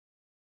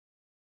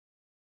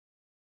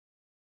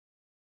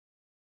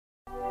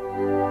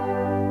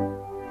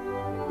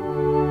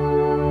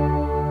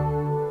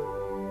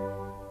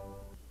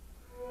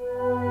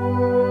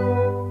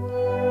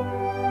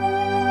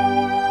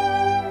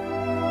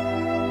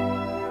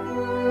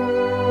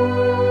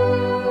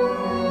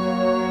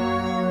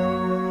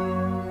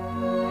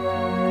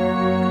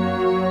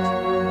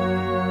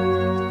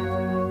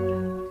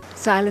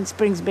Silent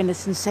Spring's been a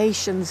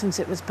sensation since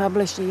it was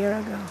published a year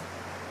ago.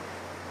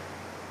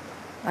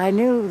 I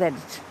knew that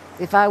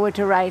if I were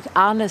to write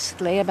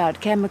honestly about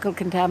chemical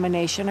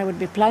contamination, I would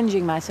be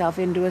plunging myself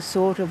into a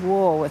sort of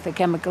war with the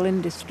chemical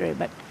industry,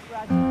 but...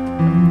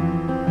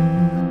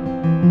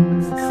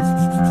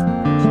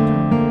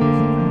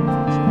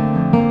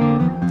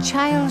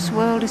 Child's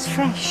world is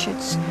fresh,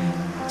 it's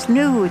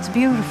new, it's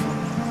beautiful,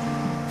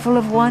 full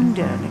of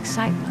wonder and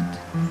excitement.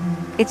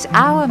 It's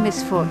our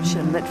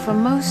misfortune that for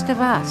most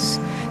of us,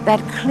 that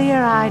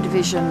clear-eyed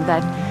vision,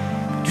 that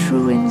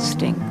true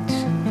instinct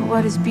for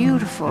what is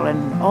beautiful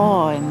and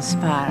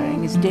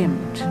awe-inspiring is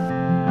dimmed.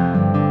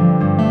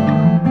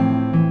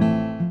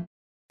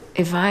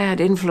 If I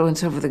had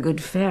influence over the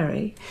good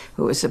fairy,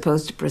 who was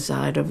supposed to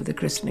preside over the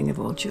christening of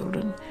all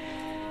children,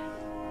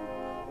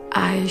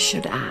 I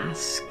should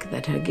ask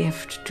that her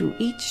gift to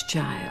each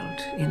child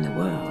in the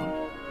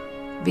world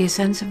be a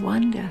sense of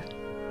wonder,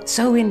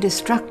 so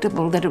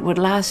indestructible that it would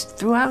last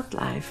throughout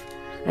life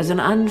as an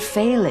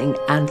unfailing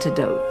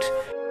antidote.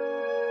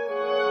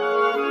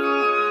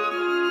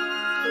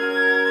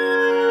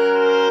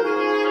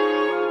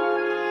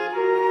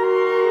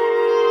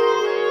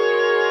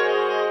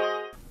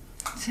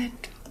 That's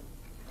it.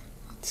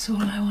 That's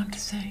all I want to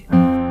say.